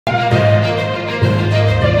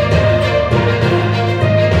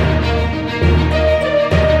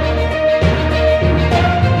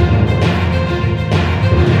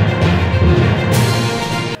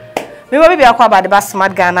Me will be about the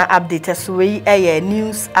Smart Ghana update so we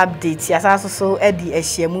news update. Yes, also Eddie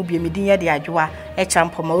Eshiemu be media the Adwa, a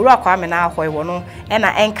champoma, Kwamena Ahwoi wono, and a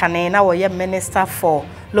enkane na wo Minister for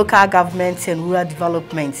Local Government and Rural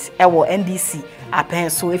Development, NDC.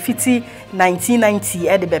 So if it's 1990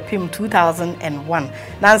 at the Bepim 2001.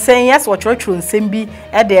 Now saying yes, what church on Sembi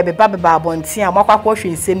at the Baba Bonti and Wakawash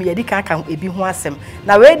in Semi Yadika can be Huasem.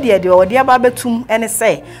 Now, where dear Babatum and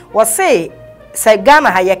say, was say Ghana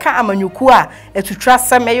Hayaka Amanyukua, to trust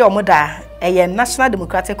some mayor mother, a National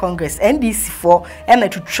Democratic Congress, NDC for, and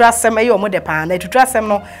to trust some mayor mother pan, to trust some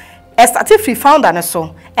no. Started free founder and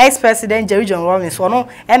so ex-president Rawlings one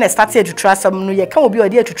and started to trust some no ye can be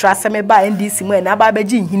idea to trust some by NDC when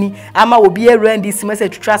ababeji hini ama obi e NDC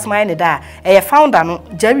message to trust my da e founder no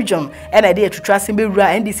Jerry John and idea to trust him be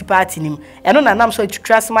NDC party nim and no nam so to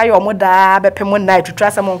trust my omoda bepem night to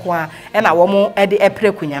trust am nko and a womo e de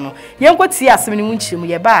epre kunya no yenkwoti asem ni munchim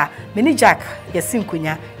ye ba mini Jack ye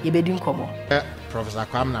sinkunya ye bedi nkomo Professor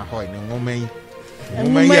Kwamena Ahwoi ni ngomen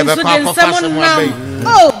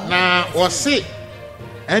na wose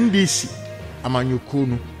NDC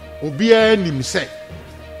amanyukunu obia nim se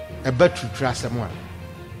ebatutru asem a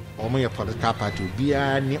omo ye political party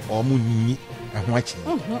obia ni omo nini eho achi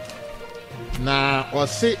na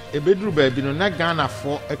wose ebeduru ba bi no na Ghana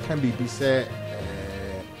for eka bibi se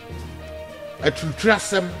atutru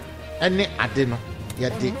asem ene ade no ye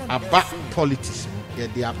de aba politics ye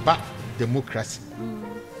de aba democracy.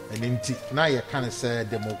 And now you can say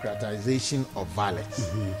democratization of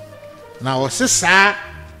violence. Now, Sisa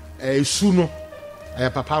Suno,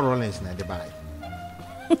 Papa Rawlings, na the buy.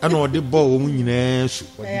 And all the ball winners,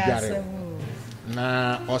 what you got.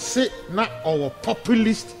 Now, or say, not our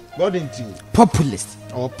populist, God into populist,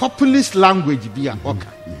 or populist language be a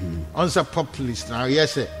worker. Answer populist. Now,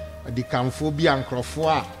 yes, the Camphobia and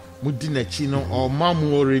Crawford. Mudina chino or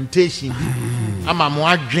mamu orientation ama mo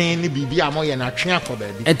adwen ni bibia mo ye na twen akoba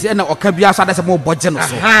bi enti na okabia so adase mo boje no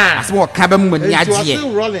so ase mo okaba mu mani agye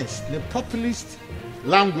Rawlings the populist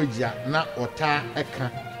language na ota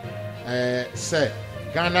eka say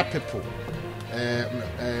Ghana people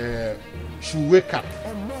should wake up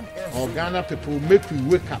or Ghana people make we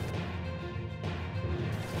wake up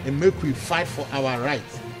and make we fight for our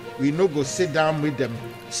rights. We no go sit down with them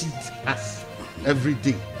cheat us every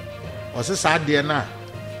day. Also sad there na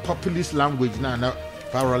populist language na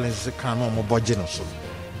Rawlings can no mo boje no so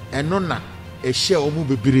eno na e share omu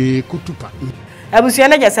bebre kutupa abusu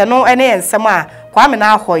na jese no ene ensem a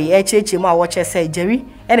Kwamena Ahwoi echeche mu a wo che say Jerry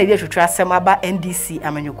ene dey twetwa asem aba NDC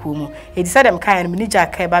amanyuku mu e disa dem kan no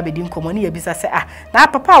manager kai ba bedi nkomo ne yebisa se na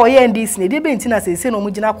papa wo ye NDC ne dey benti na se no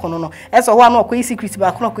mu gina kono no eso ho na okoyi secret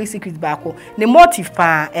ba ko na okoyi secret ba ko ne motive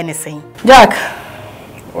pa anything Jack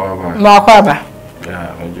ma kwaba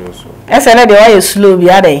yeah, I just. Ese na dey why you slow bi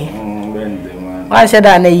adai. Man. Why should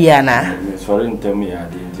I na yi na? Sorry tell me I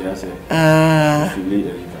didn't say.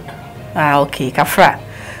 Okay, kafra.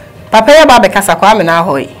 Papa ya ba be kasa Kwamena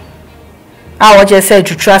Ahwoi. Wo je say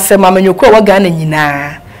twetwa asem amanyoko wo Ghana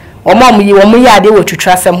nyina. Omo yi ade wo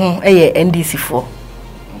twetwa asem ho NDC fo.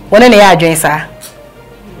 Wona na ya adwen sa.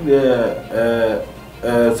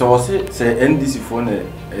 So say NDC fo na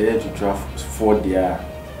twetwa for dia.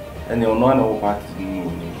 And you know no part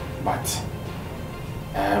but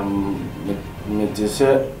me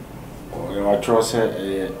say I trust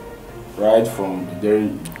right from there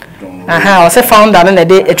I say founder na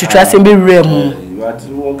dey etwetwa asem be rare mu but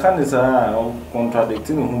one can say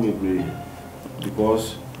contradicting who we agree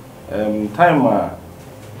because time on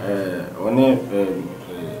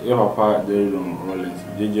papa there Rawlings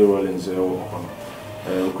JJ Rawlings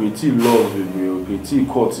create laws we create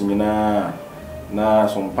courts nyina na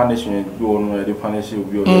some punishment be on the punishment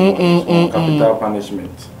will be on capital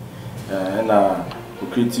punishment and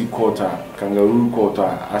create court kangaroo court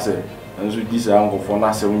as a and so this angle for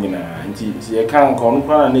na se nyina nti se kan ko no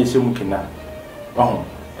kwa na e shemu kina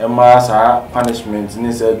e ma sa punishment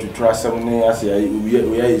ni se to trust some ni as ya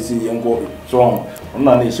we ya isi yengo so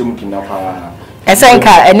na e shemu kina pa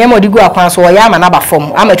esenka enemo digu akwan so ya ama na ba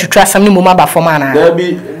form ama twetwa asem ni mum aba form ana there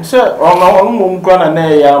be say on mum kwa na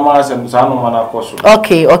ya ma asem sa no mana koso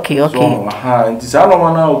okay so nti sa no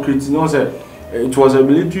mana o create no say it was a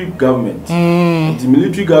military government the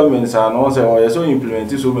military government sa no say we so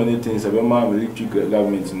implement so many things about military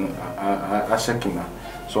government no a shakina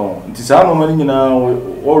so nti sa no mani nyina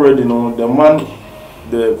already no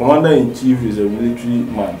the commander in chief is a military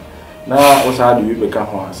man na o sa do we be ka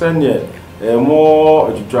ho say more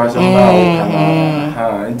education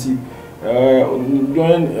now anti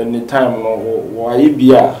during any time no why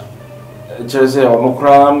bia just say no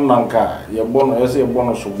kran nanka ye bono so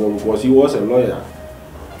because he was a lawyer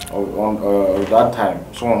on that time.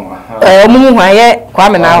 So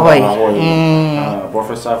Kwamena Ahwoi.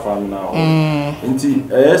 Professor Kwamena Ahwoi. Inti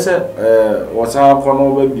was our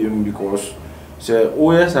corner because say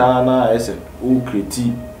OS na ese who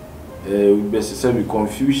create be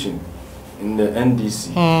confusion in the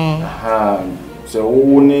NDC. So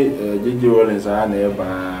only JJ Rawlings are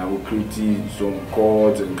nearby who create some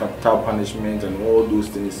court and capital punishment and all those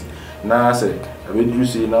things. Now say I will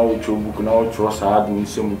say now book now trust hard in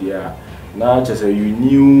some there. Now just you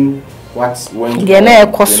knew what went but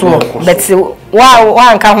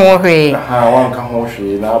one come home. One come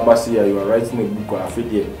home. Now Basia, you are writing a book on a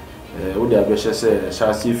video. Would have say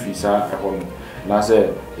Shasi Fisa now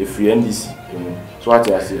say if you NDC. So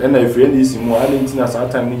what I say, and if you NDC more, I didn't know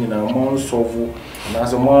at time in a more solve and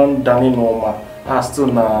as a man done in normal. Still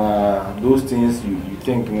na those things you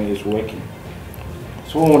think is working.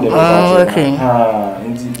 So okay.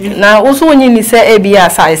 Now also when you say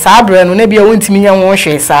ABS size Abra no be won timi nya won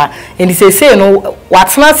hwe sa and say no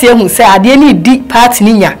watena se hu say ade ni di party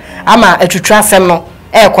ninya ama atutwa asem no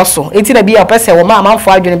ekoso enti na bia opese wo ma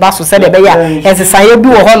amanfo adwene ba so se de be ya ensesaye bi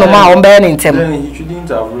wo ho no ma wo be ne ntem. He shouldn't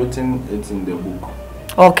have written it in the book.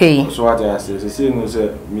 Okay. So what I say no say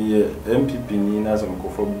me MPP ni na some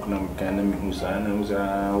Kofi book na kan na me hu sa na hu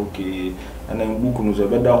sa okay and then book no so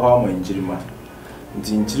be da ho amanchirima.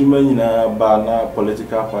 Ntinchirima nyina ba na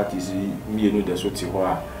political parties me no de so ti ho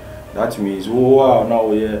a that means wo na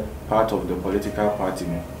we part of the political party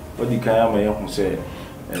no what the kan am hu say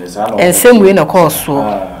and same way no course so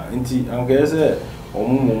nti anka say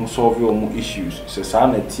omo solve omo issues so sa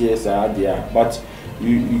na tie sa dia but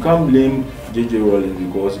you can't blame JJ Rawlings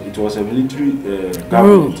because it was a military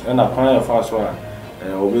government and a kind of fast one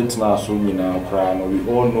obetina so nyina kra no we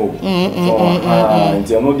all know so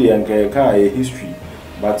nti no dey anka a history.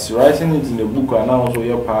 But writing it in the book and now also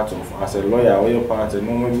you're part of as a lawyer or you're part of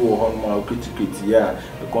no maybe one criticate yeah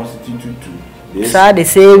the constitute to this the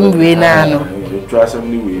same way now no trust way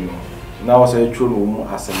no now as a true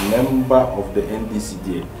as a member of the NDC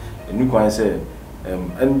there and you can say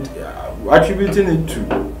and attributing it to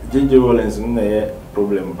JJ Rawlings no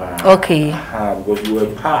problem okay because you were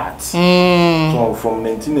part so from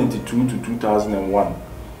 1992 to 2001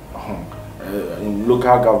 in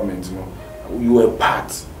local government you know you were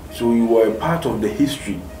part, so you were a part of the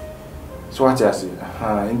history. So what I say,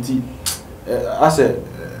 as a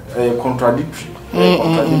contradictory,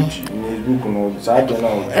 contradictory in his book, no, so I don't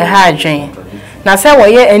know. Now say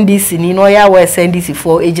we NDC ni no ya we NDC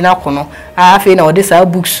for ejina kono. Afi na ode sa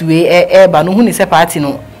books we ba no hu ni se party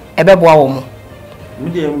no e be boa wo mo. Me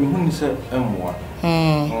dey me hu ni se emwa.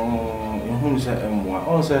 Hu ni se emwa.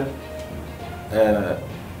 On say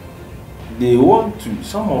they want to,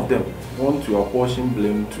 some of them want to apportion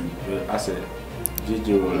blame to as a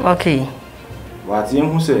JJ Rawlings. Okay. But you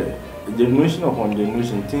who say generation upon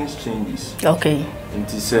generation things changes. Okay. And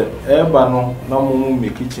he said, no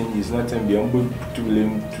make changes, nothing be able to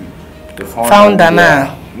blame to the founder.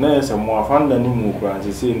 Now. No, some more founder no more. As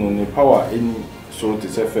they say, no power any so to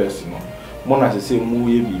say first, you know. More as they say, more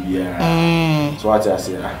BBI. So what I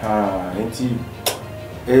say, and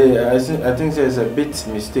I think there's a bit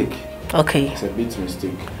mistake. Okay. It's a bit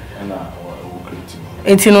mistake, and I will continue.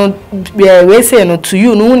 And you know, we say no to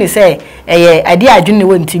you. No one say, idea I didn't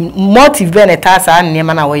want to motive Benetasa and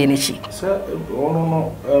Yamana way in she. Sir,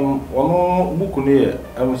 no, book near.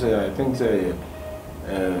 I would say, I think say,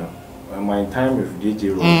 my time with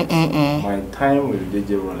JJ Rawlings. My time with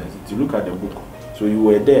JJ Rawlings. To look at the book, so you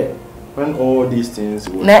were there when all these things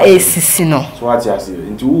were. Na ACC no. So what I say,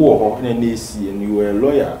 into war NDC, and you were a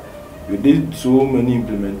lawyer. You did so many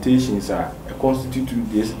implementations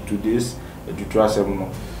constitute this to this to trust them.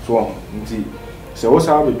 So so what's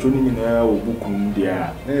our training in our book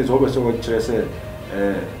there? It's always what say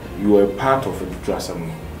you were part of it to trust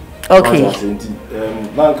them. Okay.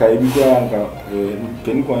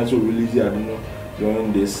 Can you also release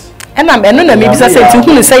during this? And I'm no maybe say to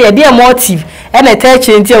who say dear motive and a touch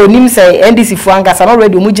until nim say NDC for angas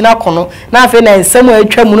already mujina kono na fe na nsem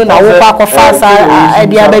atwa mu na wo pa kofa sa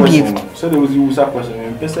idea ba bi so there was you question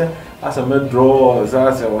me person as a draw as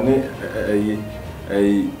a one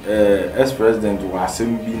ex president was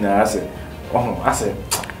bi na as ase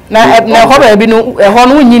na ho ba bi no ho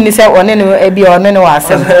no nyi ni say one no e bi one no was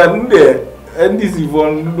NDC for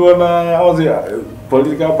do na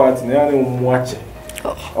political party na mu ache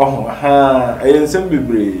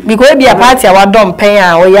because be a party I don't pay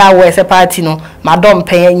or ya we a party no my don't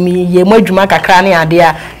pay me ye moduma kakra ne ade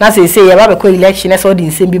a na say ya ba be election so the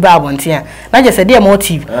same be ba abontia na just say there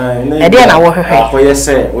motive e dey na wo hwehwe akoye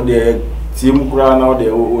say wo dey team kura na wo dey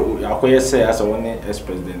akoye say as one ex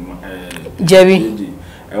president Jerry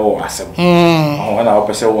ewo asem ona o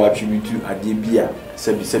pese wo attribute ade bia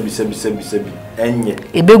sebi enye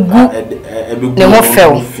ebegu ne ho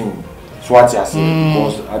fel so what you say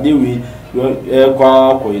because ade we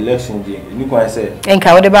kwa election day ni kwa say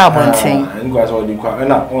enka wo de ba abonten ni kwa say wo de kwa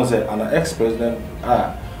na on say an ex president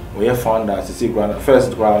we founder as say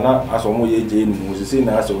first na as omo ye je ni mo say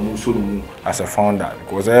na as omo so mu as a founder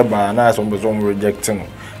because ba na as omo rejecting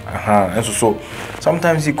and so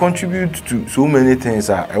sometimes he contributes to so many things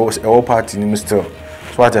I was all party in still so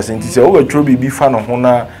what I say say o we tro be fan of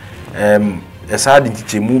na a sad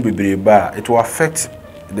ntichemu bebre ba it will affect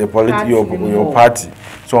the polity of your party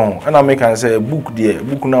so and I make and say book there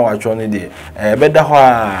book now actually there better ho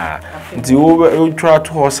nti o try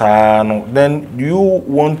to horse no then do you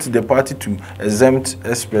want the party to exempt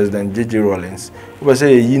ex-president Rawlings we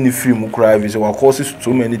say you film cry so what causes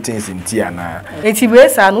so many things in Tiana eti we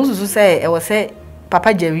say no susu say e was say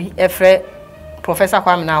Papa Jerry efre Professor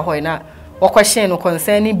Kwamena Ahwoi na wo question no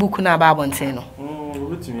concerning book na ba abonten no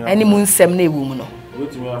any mun sem na ewu mu no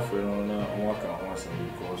wetimi afre no na won aka ho asem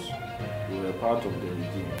because we were part of the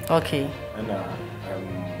regime okay and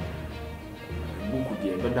book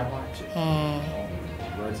there better watch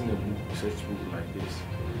writing a book such book like this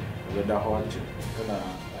better watch and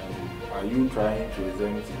are you trying to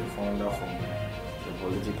exempt the founder from the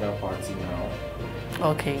political party now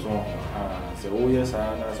okay so oh yes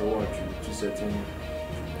and so what to certain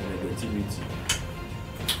negativity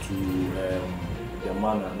to the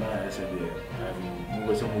man and I said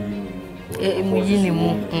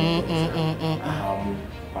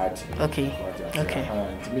party okay okay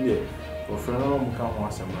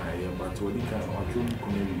but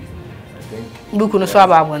I think book no so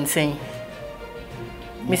aba abonten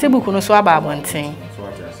me say book no so aba abonten so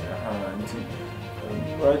what I say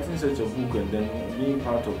writing such a book and then being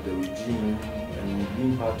part of the regime and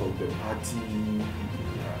being part of the party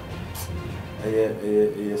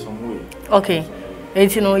some way okay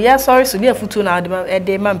enti no yeah sorry so be futu na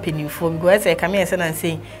de man penifo because e come here say na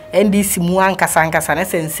say NDC mu ankasa na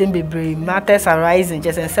say nsem bebre matters arising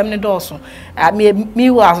just nsem ne doso me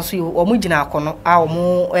was so omo gina akono a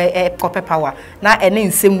omo copy power na ene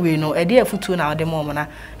nsem we no e de futu na de mom na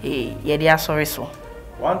ye de sorry so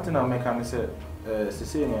one thing I make am say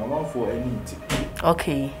say no man for anything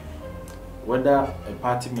okay whether a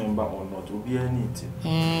party member or not will be anything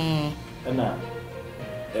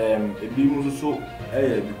and it be so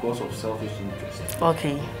because of selfish interest.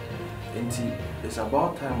 Okay. And it's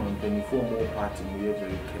about time and before more party we are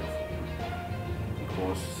very careful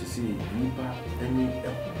because you see nipa any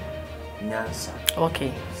nyansa.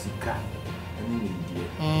 Okay. Sika any media.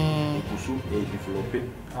 So develop it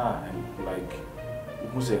and like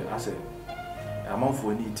who say I say among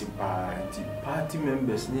for anything party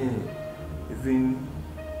members even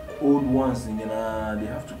old ones they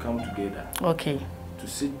have to come together. Okay. To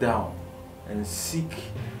sit down and seek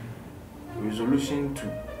resolution to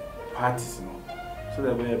parties, so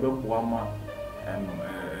that we have one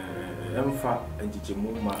emfa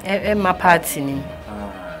Emma party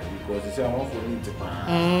because they say I want for need to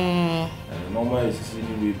normally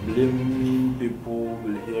we blame people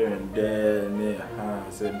here and there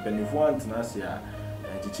say benefit nasia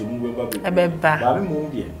and Jichemu Baba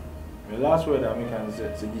the last word I can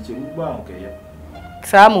say Jichemu Bank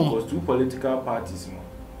because two political parties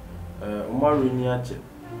Umaruniache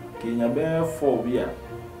Kenya bear 4 beer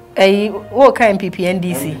what kind MPP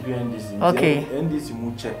NDC okay NDC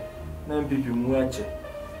muche na MPP muache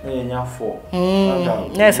na yenya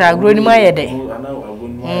 4 yes agroni ma yede ana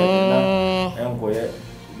agroni ma yede na enkoye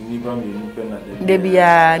nipa mi nipa na de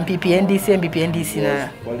bia MPP NDC na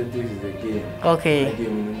politics is a game okay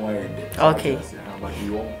okay but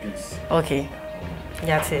you want peace okay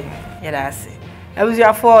yate yedase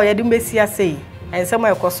abusia for yedumesi asei and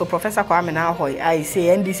somewhere so Professor Kwamena Ahwoi I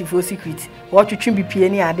say NDC for secret what you trim BP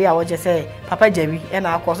any ade a what you say Papa Jerry and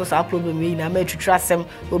our cause so problem we na me to trust them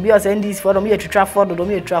obi us NDC for them to trust for do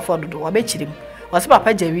me trust for do obechirim was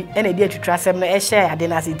Papa Jerry and e dey to trust them no share ade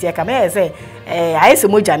na say tie ka me say I say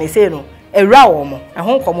moja ne say no ewura wo mo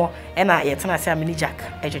ho komo e na ye tena say amini jack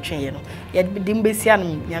e twetwen ye no ye dimbesi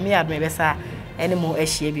an nyame adom be sa ene mo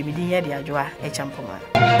ehie bi mi din ye de adwoa e champoma